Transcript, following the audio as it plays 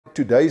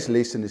Today's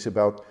lesson is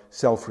about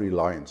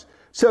self-reliance.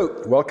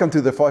 So, welcome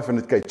to the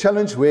 500K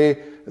challenge, where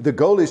the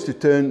goal is to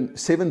turn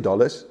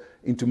 $7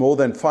 into more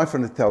than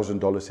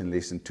 $500,000 in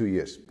less than 2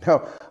 years.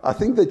 Now, I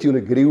think that you'll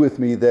agree with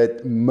me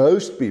that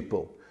most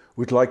people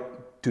would like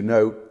to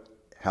know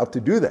how to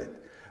do that.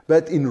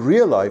 But in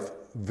real life,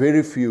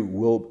 very few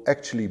will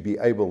actually be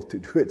able to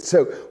do it.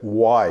 So,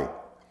 why?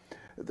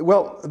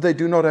 Well, they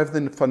do not have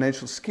the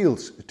financial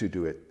skills to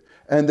do it.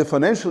 And the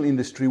financial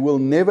industry will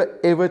never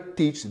ever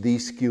teach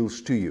these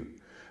skills to you.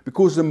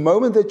 Because the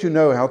moment that you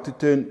know how to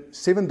turn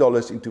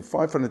 $7 into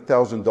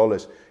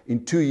 $500,000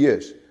 in 2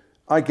 years,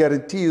 I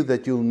guarantee you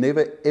that you'll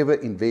never ever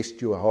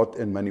invest your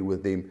hard-earned money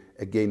with them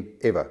again,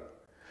 ever.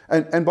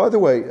 And by the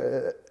way,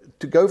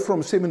 to go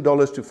from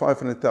 $7 to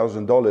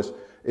 $500,000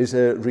 is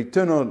a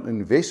return on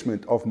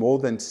investment of more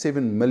than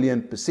 7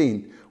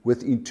 million%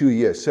 within 2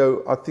 years.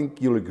 So I think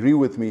you'll agree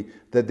with me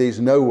that there's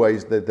no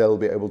ways that they'll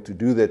be able to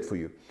do that for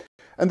you.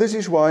 And this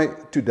is why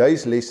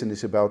today's lesson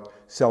is about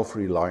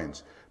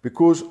self-reliance,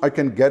 because I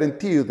can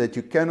guarantee you that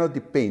you cannot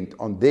depend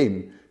on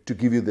them to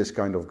give you this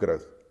kind of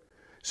growth.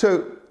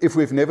 So, if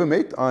we've never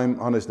met, I'm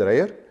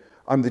Dreyer.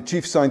 I'm the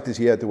Chief Scientist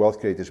here at the Wealth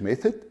Creators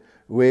Method,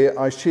 where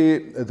I share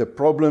the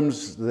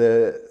problems,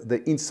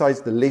 the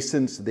insights, the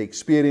lessons, the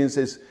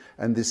experiences,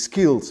 and the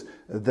skills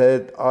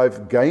that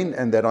I've gained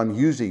and that I'm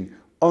using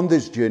on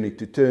this journey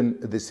to turn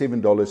the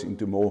 $7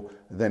 into more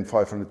than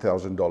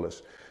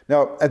 $500,000.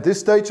 Now, at this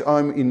stage,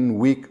 I'm in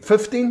week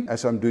 15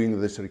 as I'm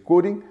doing this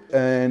recording,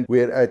 and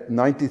we're at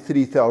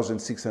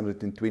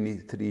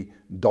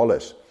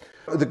 $93,623.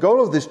 The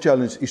goal of this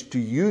challenge is to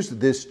use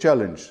this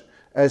challenge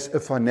as a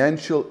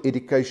financial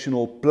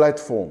educational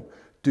platform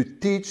to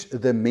teach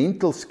the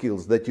mental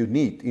skills that you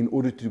need in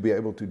order to be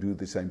able to do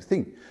the same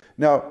thing.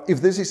 Now, if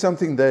this is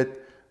something that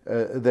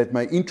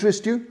may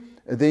interest you,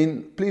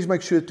 then please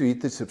make sure to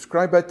hit the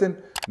subscribe button.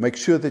 Make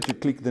sure that you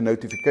click the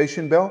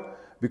notification bell,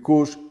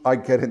 because I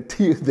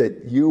guarantee you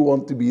that you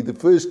want to be the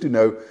first to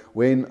know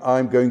when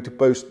I'm going to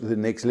post the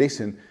next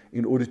lesson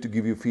in order to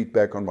give you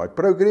feedback on my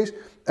progress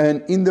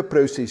and in the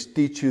process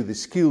teach you the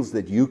skills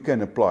that you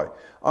can apply.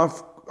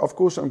 Of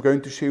course, I'm going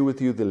to share with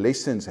you the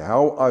lessons,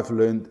 how I've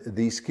learned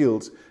these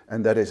skills,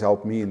 and that has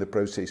helped me in the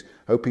process,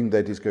 hoping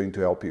that is going to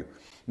help you.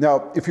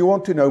 Now, if you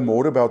want to know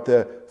more about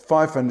the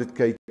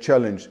 500K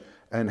challenge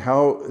and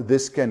how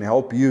this can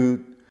help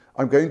you,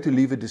 I'm going to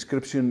leave a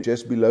description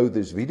just below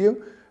this video.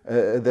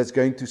 That's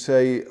going to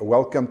say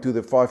welcome to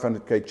the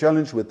 500K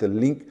challenge with the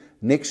link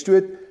next to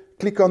it.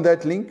 Click on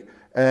that link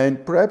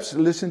and perhaps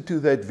listen to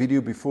that video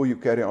before you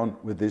carry on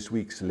with this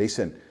week's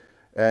lesson.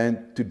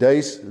 And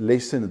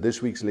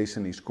this week's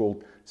lesson is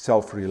called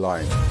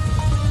self-reliance.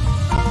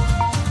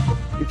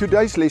 In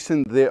today's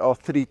lesson, there are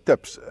 3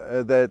 tips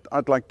that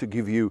I'd like to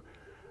give you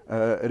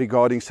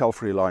regarding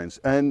self-reliance,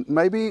 and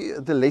maybe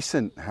the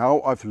lesson,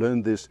 how I've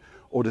learned this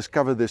or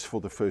discovered this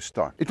for the first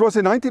time. It was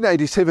in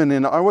 1987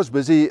 and I was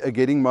busy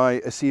getting my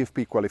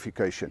CFP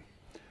qualification.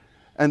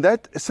 And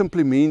that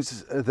simply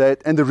means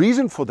that, and the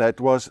reason for that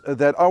was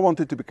that I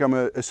wanted to become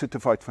a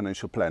certified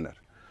financial planner.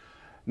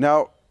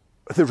 Now,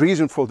 the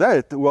reason for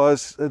that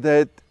was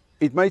that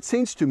it made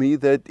sense to me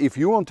that if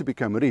you want to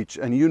become rich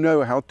and you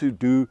know how to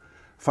do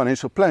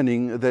financial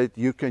planning, that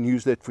you can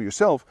use that for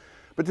yourself,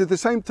 but at the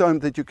same time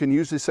that you can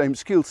use the same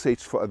skill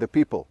sets for other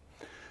people.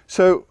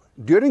 So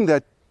during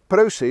that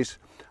process,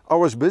 I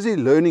was busy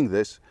learning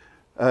this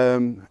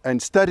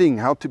and studying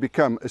how to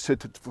become a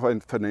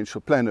certified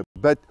financial planner.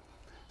 But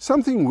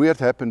something weird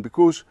happened,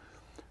 because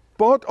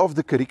part of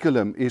the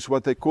curriculum is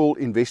what they call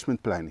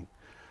investment planning.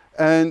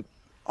 And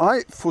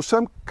I, for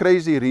some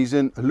crazy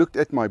reason, looked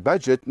at my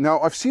budget. Now,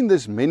 I've seen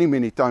this many,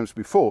 many times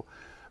before,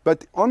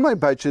 but on my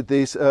budget,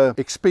 there's an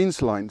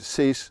expense line that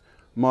says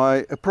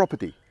my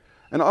property.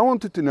 And I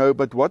wanted to know,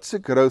 but what's the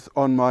growth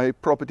on my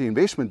property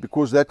investment?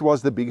 Because that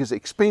was the biggest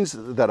expense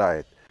that I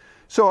had.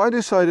 So I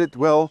decided,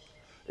 well,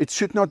 it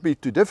should not be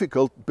too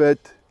difficult,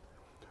 but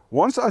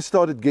once I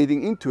started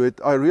getting into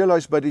it, I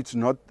realized, but it's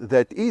not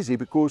that easy,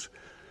 because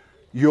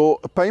your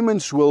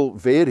payments will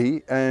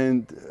vary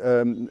and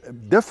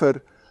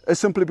differ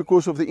simply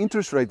because of the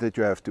interest rate that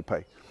you have to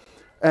pay.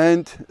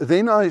 And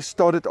then I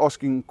started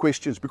asking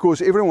questions,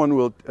 because everyone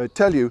will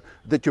tell you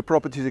that your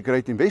property is a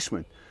great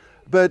investment.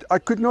 But I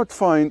could not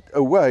find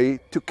a way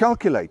to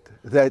calculate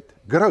that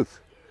growth.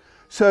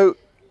 So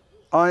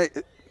I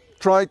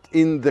tried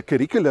in the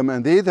curriculum,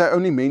 and there they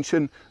only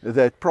mention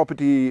that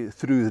property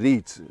through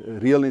REITs,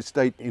 real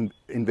estate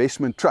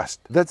investment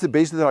trust. That's the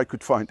best that I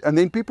could find. And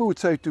then people would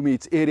say to me,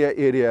 it's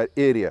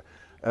area,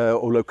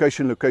 or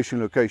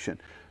location.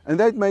 And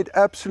that made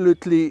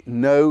absolutely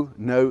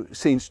no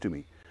sense to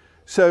me.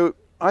 So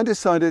I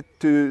decided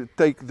to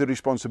take the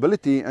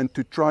responsibility and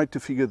to try to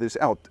figure this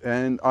out.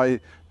 And I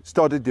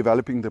started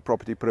developing the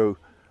Property Pro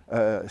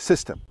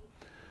system.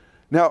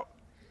 Now,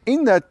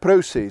 in that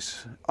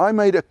process, I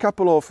made a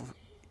couple of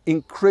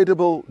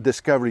incredible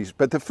discoveries.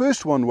 But the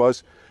first one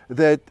was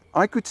that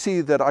I could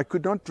see that I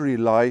could not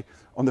rely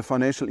on the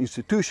financial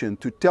institution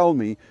to tell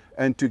me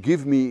and to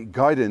give me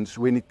guidance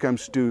when it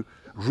comes to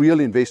real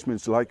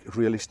investments like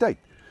real estate.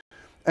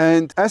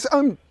 And as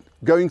I'm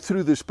going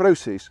through this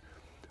process,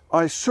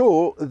 I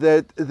saw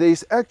that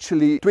there's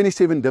actually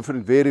 27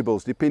 different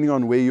variables depending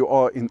on where you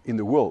are in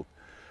the world.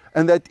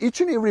 And that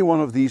each and every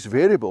one of these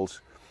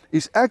variables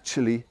is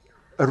actually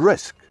a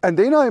risk. And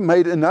then I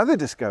made another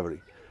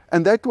discovery.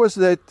 And that was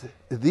that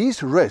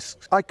these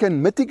risks, I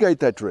can mitigate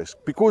that risk,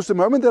 because the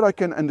moment that I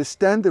can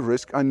understand the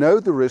risk, I know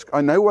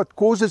what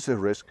causes the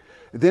risk,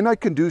 then I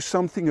can do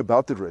something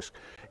about the risk.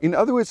 In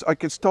other words, I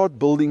can start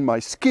building my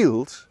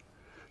skills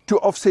to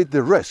offset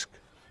the risk.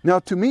 Now,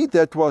 to me,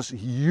 that was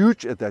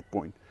huge at that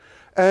point.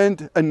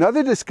 And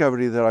another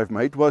discovery that I've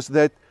made was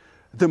that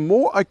the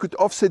more I could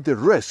offset the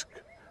risk,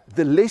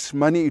 the less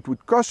money it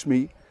would cost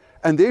me,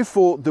 and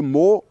therefore the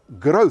more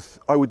growth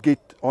I would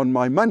get on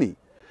my money.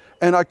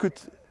 And I could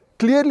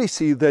clearly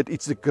see that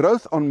it's the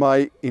growth on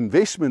my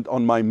investment,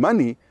 on my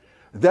money,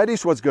 that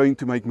is what's going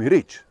to make me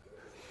rich.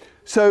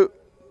 So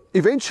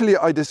eventually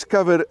I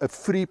discovered a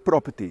free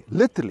property,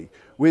 literally,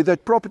 where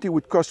that property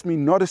would cost me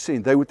not a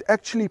cent. They would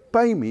actually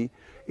pay me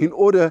in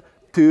order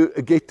to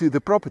get to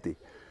the property.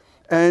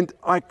 And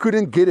I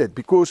couldn't get it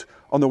because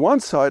on the one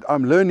side,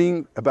 I'm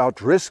learning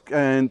about risk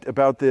and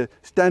about the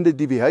standard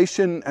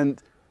deviation,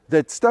 and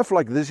that stuff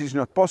like this is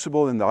not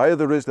possible, and the higher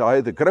the risk, the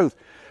higher the growth.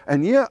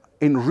 And here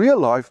in real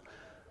life,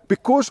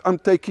 because I'm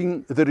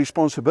taking the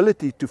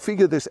responsibility to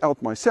figure this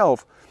out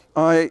myself,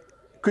 I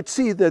could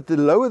see that the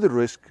lower the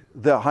risk,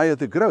 the higher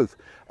the growth,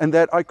 and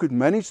that I could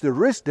manage the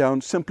risk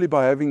down simply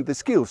by having the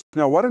skills.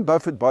 Now, Warren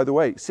Buffett, by the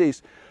way,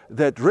 says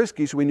that risk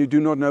is when you do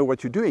not know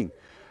what you're doing.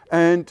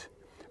 And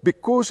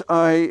because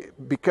I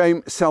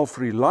became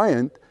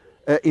self-reliant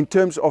in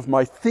terms of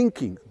my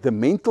thinking, the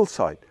mental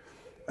side,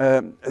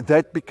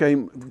 that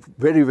became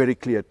very, very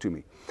clear to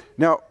me.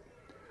 Now,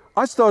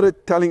 I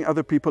started telling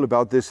other people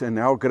about this and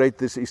how great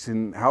this is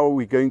and how are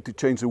we going to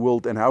change the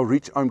world and how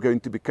rich I'm going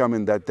to become,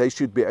 and that they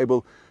should be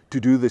able to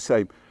do the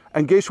same.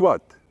 And guess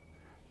what?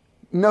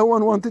 No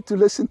one wanted to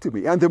listen to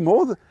me. And the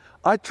more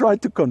I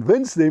tried to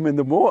convince them and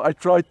the more I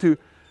tried to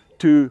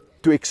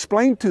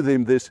explain to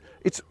them this,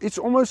 it's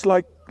almost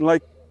like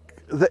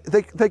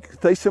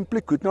they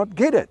simply could not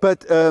get it.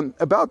 But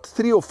about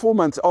 3 or 4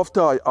 months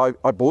after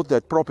I bought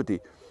that property,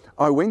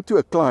 I went to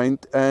a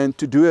client and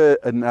to do an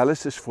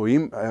analysis for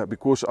him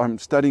because I'm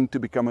studying to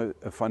become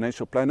a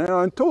financial planner. And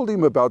I told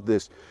him about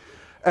this.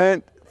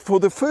 And for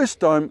the first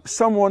time,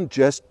 someone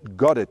just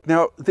got it.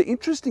 Now, the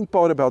interesting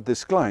part about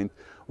this client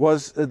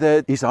was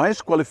that his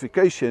highest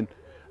qualification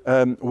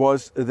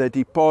was that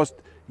he passed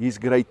his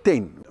grade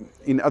 10.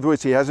 In other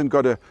words, he hasn't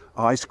got a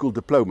high school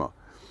diploma.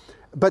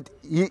 But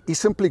he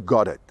simply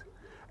got it.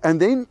 And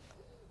then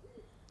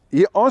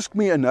he asked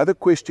me another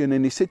question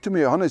and he said to me,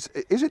 Hannes,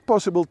 is it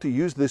possible to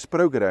use this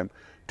program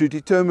to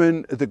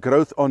determine the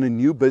growth on a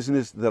new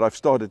business that I've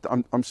started?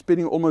 I'm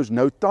spending almost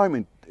no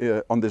time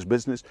on this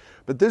business,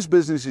 but this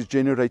business is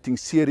generating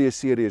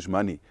serious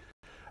money.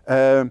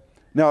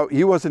 Now,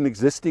 he was an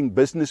existing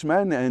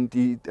businessman and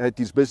he had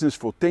his business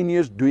for 10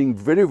 years doing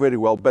very, very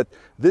well. But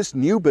this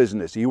new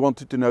business, he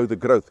wanted to know the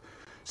growth.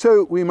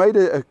 So we made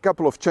a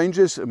couple of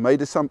changes,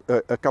 made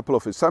a couple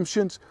of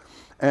assumptions.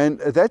 And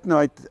that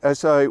night,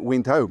 as I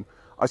went home,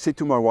 I said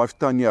to my wife,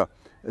 Tanya,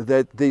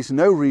 that there's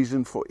no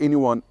reason for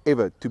anyone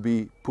ever to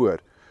be poor.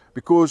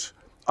 Because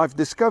I've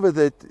discovered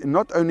that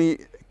not only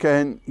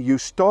can you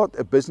start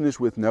a business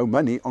with no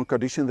money on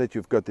condition that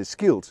you've got the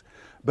skills,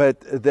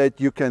 but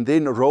that you can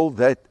then roll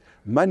that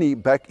money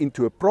back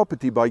into a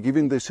property by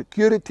giving the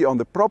security on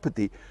the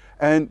property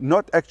and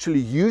not actually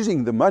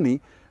using the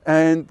money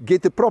and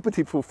get the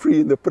property for free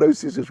in the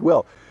process as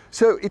well.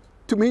 So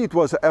to me, it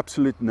was an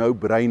absolute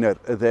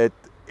no-brainer that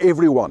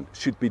everyone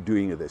should be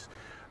doing this.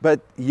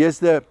 But here's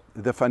the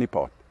funny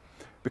part.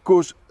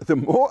 Because the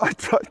more I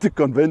tried to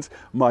convince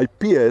my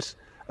peers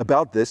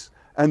about this,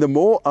 and the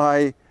more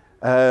I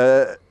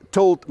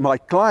told my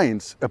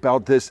clients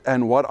about this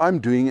and what I'm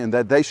doing and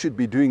that they should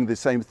be doing the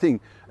same thing,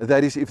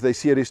 that is if they're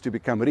serious to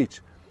become rich,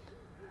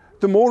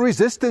 the more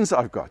resistance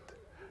I've got.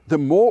 The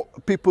more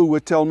people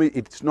would tell me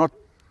it's not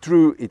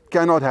true, it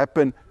cannot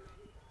happen.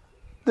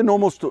 The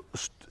normal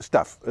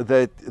stuff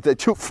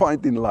that you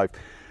find in life.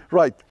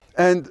 Right.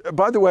 And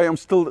by the way, I'm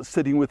still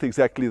sitting with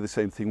exactly the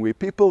same thing where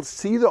people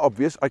see the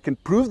obvious. I can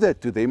prove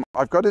that to them.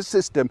 I've got a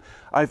system.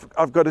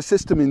 I've got a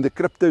system in the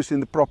cryptos,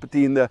 in the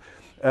property, in the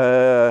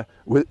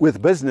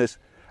with business.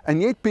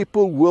 And yet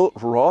people will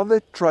rather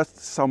trust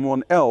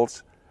someone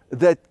else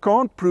that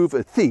can't prove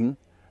a thing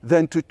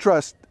than to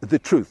trust the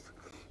truth.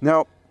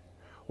 Now,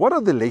 what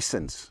are the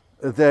lessons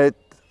that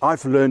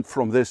I've learned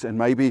from this and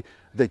maybe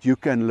that you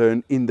can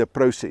learn in the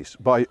process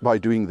by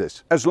doing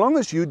this? As long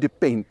as you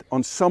depend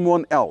on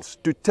someone else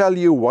to tell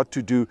you what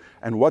to do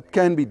and what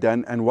can be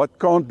done and what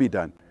can't be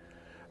done,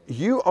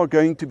 you are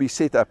going to be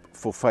set up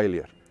for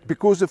failure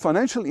because the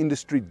financial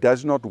industry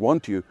does not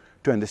want you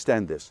to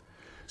understand this.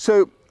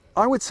 So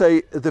I would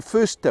say the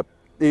first step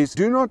is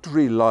do not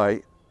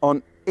rely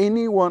on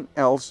anyone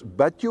else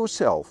but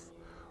yourself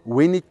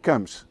when it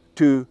comes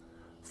to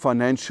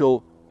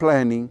financial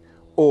planning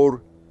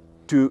or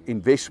to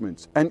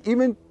investments, and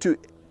even to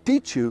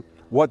teach you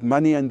what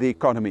money and the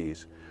economy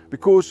is.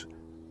 Because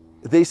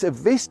there's a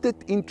vested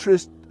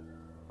interest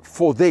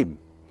for them,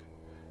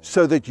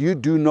 so that you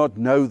do not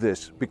know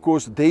this,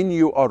 because then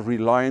you are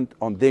reliant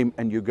on them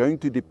and you're going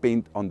to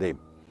depend on them.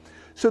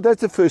 So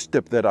that's the first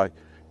tip, that I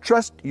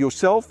trust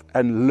yourself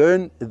and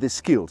learn the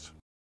skills.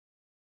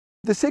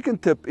 The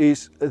second tip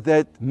is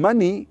that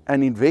money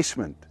and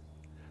investment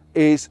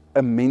is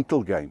a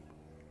mental game.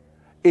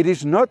 It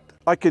is not,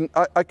 I can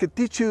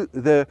teach you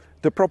the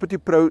Property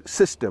Pro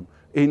system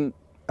in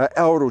an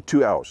hour or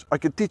 2 hours. I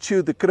can teach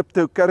you the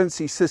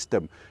cryptocurrency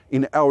system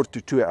in an hour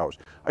to 2 hours.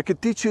 I can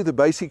teach you the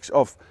basics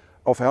of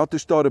how to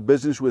start a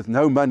business with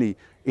no money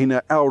in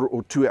an hour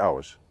or 2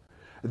 hours.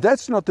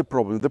 That's not the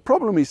problem. The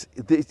problem is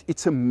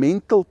it's a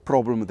mental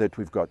problem that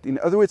we've got. In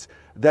other words,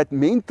 that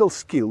mental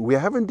skill, we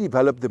haven't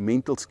developed the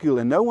mental skill,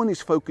 and no one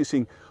is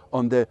focusing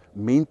on the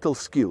mental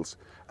skills.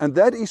 And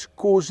that is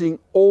causing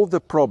all the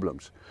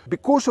problems.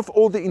 Because of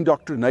all the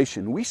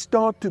indoctrination, we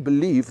start to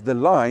believe the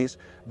lies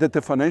that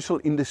the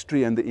financial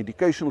industry and the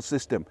educational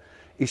system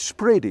is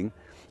spreading.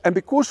 And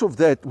because of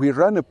that, we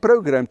run a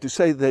program to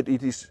say that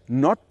it is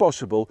not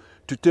possible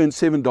to turn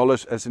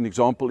 $7, as an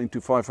example, into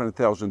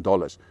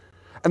 $500,000.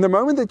 And the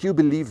moment that you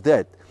believe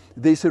that,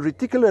 there's a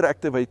reticular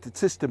activated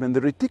system, and the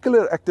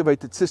reticular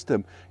activated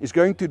system is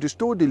going to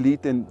distort,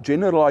 delete, and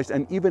generalize,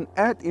 and even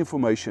add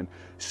information,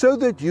 so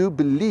that you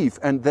believe,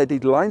 and that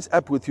it lines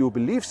up with your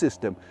belief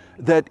system,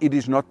 that it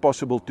is not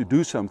possible to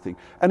do something.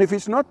 And if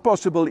it's not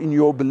possible in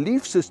your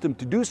belief system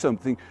to do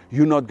something,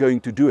 you're not going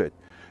to do it.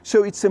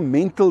 So it's a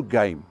mental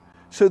game.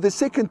 So the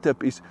second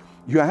tip is,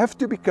 you have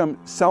to become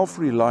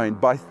self-reliant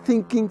by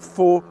thinking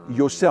for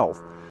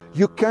yourself.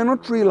 You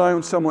cannot rely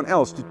on someone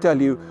else to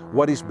tell you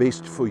what is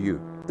best for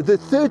you. The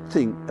third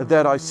thing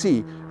that I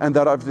see, and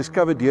that I've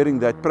discovered during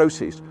that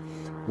process,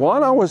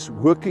 while I was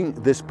working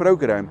this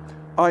program,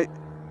 I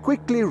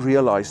quickly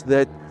realized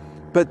that,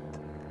 but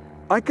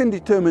I can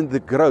determine the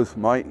growth,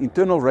 my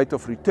internal rate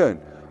of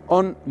return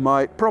on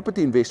my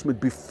property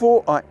investment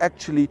before I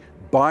actually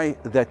buy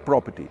that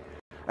property.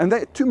 And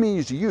that to me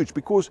is huge,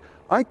 because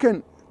I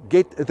can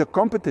get the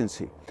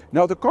competency.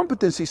 Now, the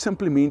competency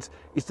simply means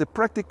it's the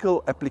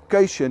practical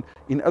application,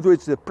 in other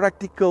words, the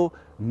practical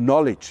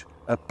knowledge,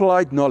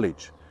 applied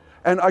knowledge.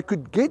 And I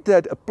could get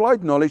that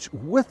applied knowledge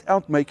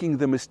without making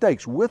the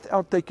mistakes,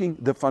 without taking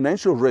the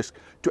financial risk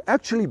to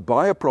actually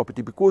buy a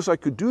property, because I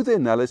could do the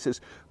analysis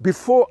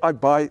before I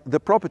buy the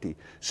property.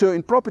 So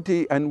in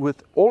property and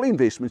with all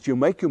investments, you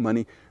make your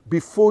money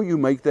before you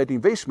make that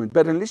investment.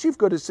 But unless you've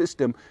got a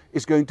system,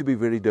 it's going to be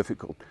very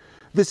difficult.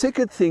 The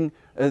second thing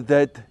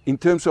that in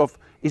terms of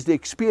is the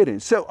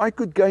experience. So I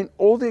could gain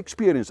all the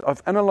experience.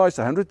 I've analyzed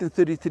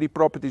 133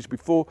 properties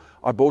before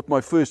I bought my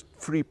first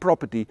free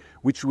property,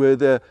 which were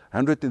the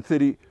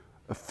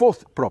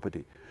 134th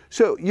property.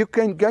 So you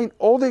can gain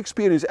all the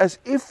experience as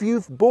if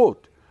you've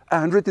bought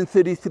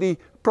 133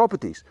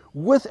 properties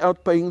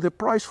without paying the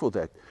price for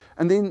that.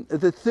 And then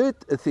the third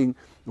thing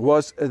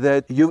was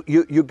that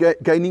you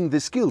get gaining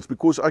the skills,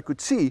 because I could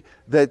see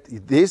that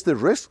there's the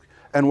risk,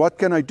 and what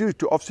can I do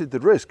to offset the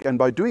risk? And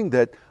by doing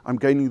that, I'm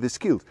gaining the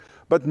skills.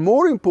 But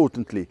more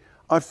importantly,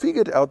 I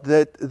figured out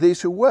that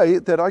there's a way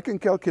that I can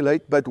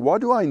calculate, but what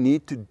do I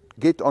need to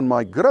get on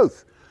my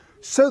growth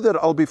so that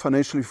I'll be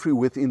financially free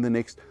within the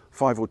next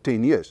 5 or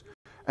 10 years?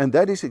 And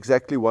that is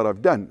exactly what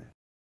I've done.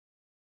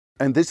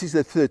 And this is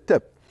the third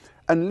tip.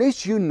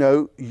 Unless you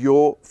know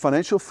your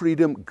financial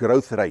freedom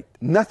growth rate,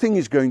 nothing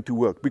is going to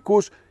work,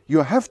 because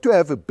you have to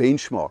have a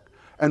benchmark.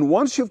 And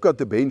once you've got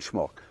the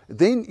benchmark,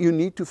 then you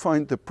need to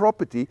find the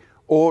property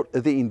or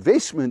the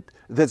investment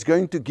that's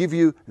going to give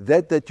you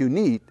that you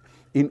need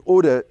in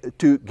order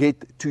to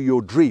get to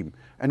your dream.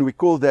 And we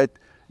call that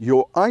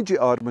your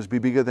IGR must be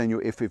bigger than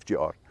your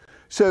FFGR.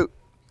 So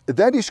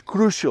that is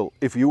crucial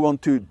if you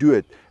want to do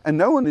it. And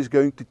no one is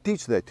going to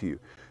teach that to you.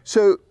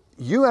 So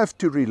you have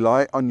to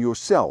rely on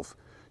yourself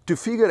to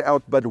figure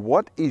out, but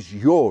what is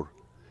your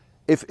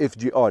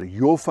FFGR,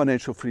 your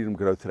financial freedom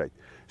growth rate,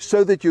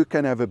 so that you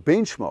can have a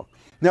benchmark.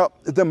 Now,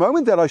 the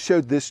moment that I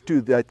showed this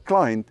to that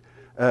client,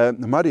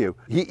 Mario,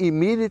 he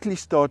immediately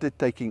started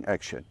taking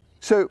action.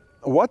 So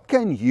what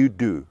can you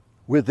do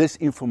with this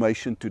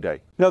information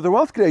today? Now, the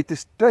wealth creator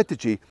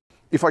strategy,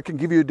 if I can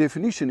give you a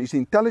definition, is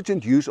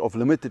intelligent use of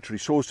limited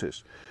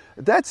resources.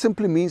 That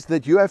simply means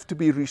that you have to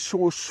be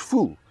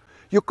resourceful.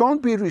 You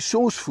can't be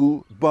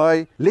resourceful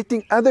by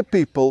letting other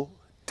people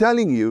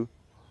telling you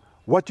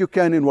what you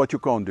can and what you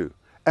can't do,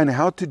 and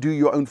how to do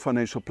your own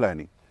financial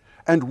planning.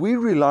 And we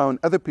rely on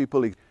other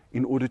people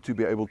in order to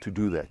be able to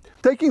do that.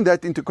 Taking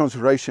that into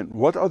consideration,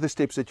 what are the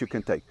steps that you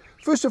can take?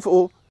 First of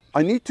all,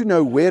 I need to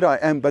know where I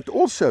am, but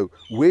also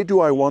where do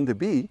I want to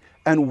be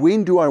and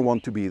when do I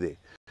want to be there?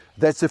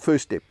 That's the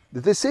first step.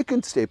 The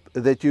second step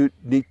that you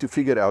need to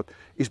figure out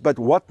is, but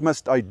what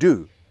must I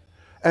do?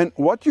 And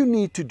what you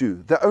need to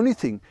do, the only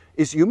thing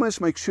is you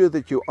must make sure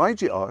that your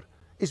IGR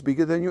is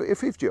bigger than your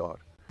FFGR.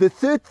 The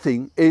third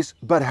thing is,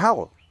 but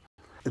how?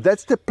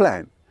 That's the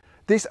plan.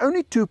 There's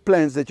only two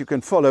plans that you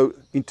can follow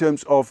in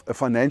terms of a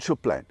financial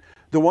plan.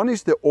 The one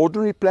is the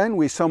ordinary plan,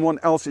 where someone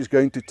else is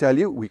going to tell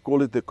you. We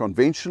call it the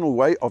conventional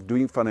way of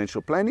doing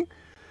financial planning.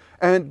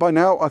 And by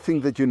now, I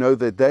think that you know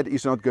that that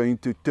is not going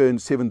to turn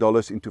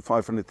 $7 into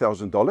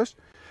 $500,000.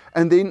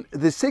 And then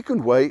the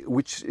second way,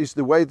 which is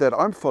the way that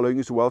I'm following,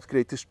 is a wealth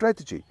creator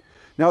strategy.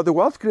 Now, the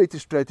wealth creator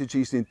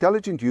strategy is the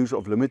intelligent use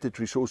of limited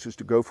resources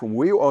to go from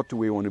where you are to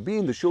where you want to be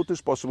in the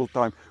shortest possible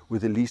time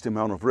with the least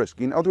amount of risk.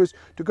 In other words,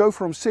 to go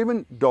from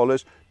 $7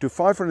 to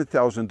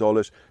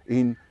 $500,000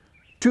 in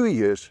 2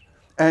 years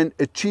and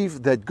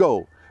achieve that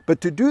goal. But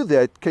to do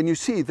that, can you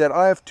see that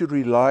I have to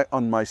rely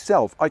on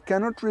myself? I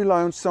cannot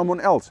rely on someone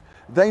else.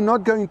 They're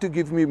not going to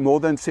give me more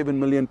than 7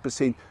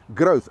 million%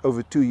 growth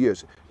over 2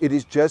 years. It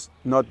is just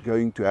not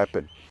going to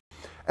happen.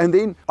 And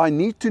then I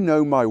need to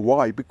know my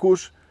why,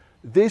 because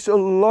there's a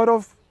lot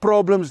of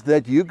problems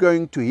that you're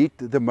going to hit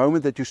the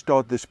moment that you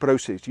start this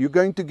process. You're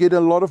going to get a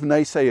lot of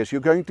naysayers.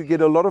 You're going to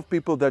get a lot of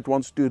people that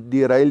wants to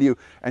derail you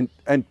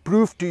and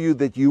prove to you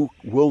that you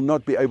will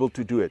not be able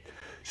to do it.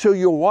 So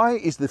your why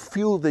is the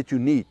fuel that you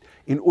need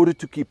in order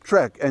to keep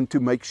track and to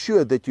make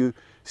sure that you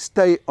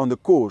stay on the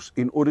course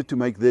in order to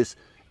make this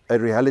a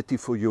reality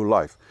for your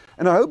life.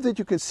 And I hope that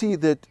you can see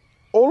that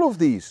all of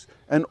these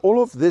and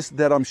all of this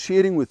that I'm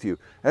sharing with you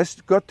has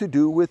got to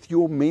do with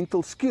your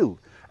mental skill.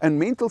 And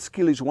mental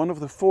skill is one of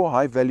the 4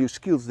 high-value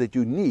skills that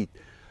you need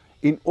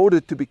in order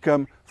to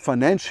become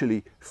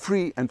financially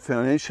free and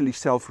financially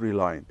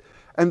self-reliant.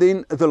 And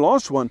then the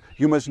last one,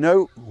 you must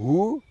know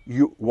who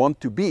you want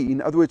to be.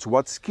 In other words,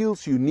 what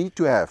skills you need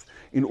to have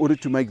in order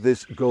to make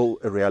this goal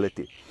a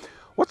reality.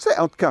 What's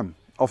the outcome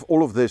of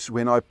all of this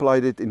when I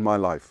applied it in my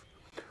life?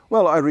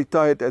 Well, I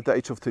retired at the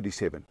age of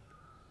 37.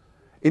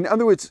 In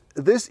other words,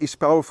 this is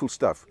powerful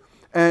stuff.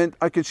 And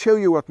I can show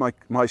you what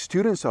my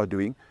students are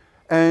doing.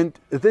 And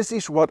this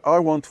is what I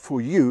want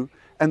for you.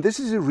 And this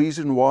is the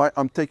reason why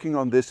I'm taking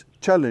on this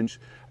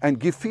challenge and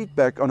give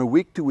feedback on a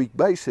week-to-week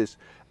basis.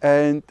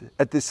 And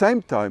at the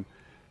same time,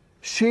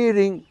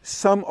 sharing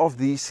some of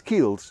these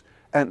skills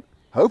and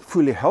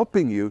hopefully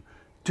helping you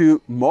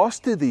to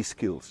master these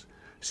skills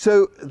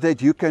so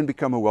that you can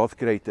become a wealth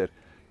creator,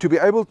 to be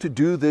able to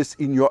do this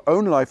in your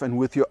own life and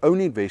with your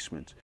own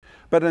investments.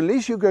 But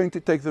unless you're going to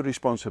take the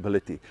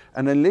responsibility,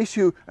 and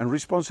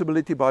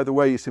responsibility, by the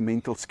way, is a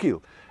mental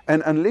skill,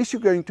 and unless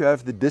you're going to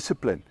have the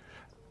discipline,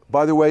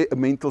 by the way, a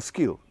mental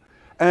skill,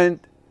 and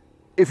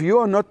if you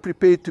are not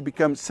prepared to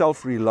become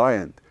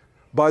self-reliant,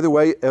 by the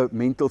way, a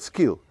mental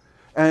skill,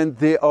 and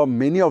there are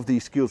many of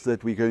these skills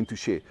that we're going to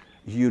share,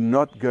 you're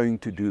not going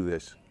to do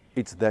this.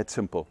 It's that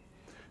simple.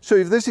 So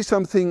if this is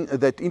something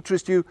that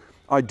interests you,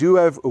 I do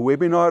have a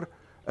webinar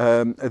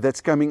that's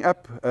coming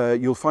up.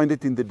 You'll find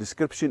it in the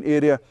description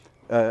area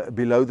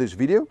below this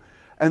video.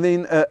 And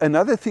then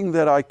another thing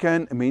that I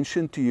can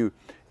mention to you,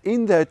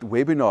 in that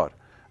webinar,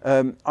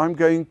 I'm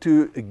going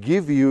to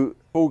give you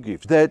 4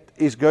 gifts that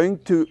is going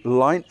to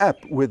line up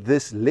with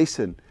this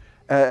lesson,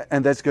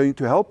 and that's going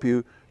to help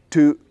you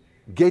to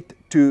get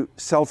to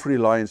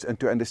self-reliance and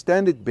to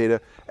understand it better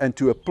and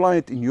to apply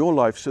it in your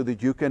life so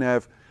that you can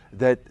have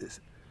that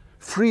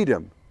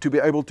freedom to be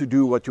able to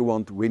do what you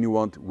want, when you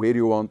want, where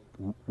you want,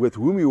 with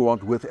whom you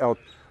want, without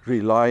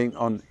relying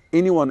on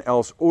anyone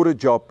else or a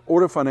job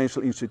or a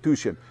financial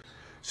institution.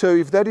 So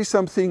if that is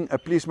something,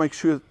 please make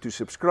sure to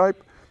subscribe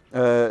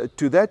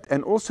to that,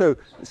 and also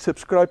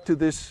subscribe to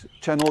this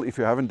channel if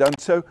you haven't done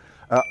so.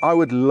 I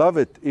would love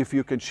it if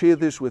you can share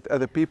this with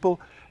other people,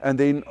 and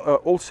then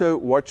also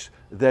watch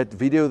that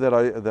video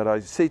that I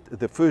said,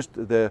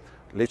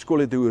 let's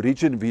call it the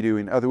origin video,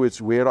 in other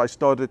words, where I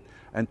started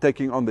and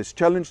taking on this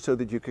challenge, so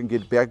that you can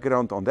get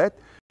background on that.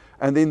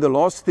 And then the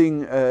last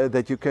thing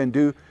that you can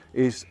do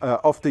is,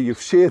 after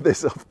you've shared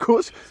this, of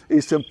course,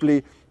 is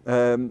simply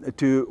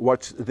to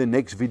watch the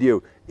next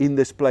video in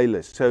this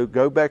playlist. So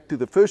go back to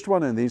the first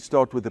one and then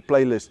start with the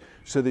playlist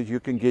so that you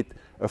can get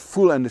a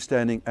full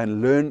understanding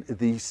and learn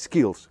these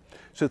skills.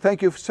 So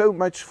thank you so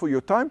much for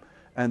your time,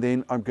 and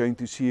then I'm going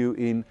to see you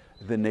in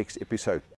the next episode.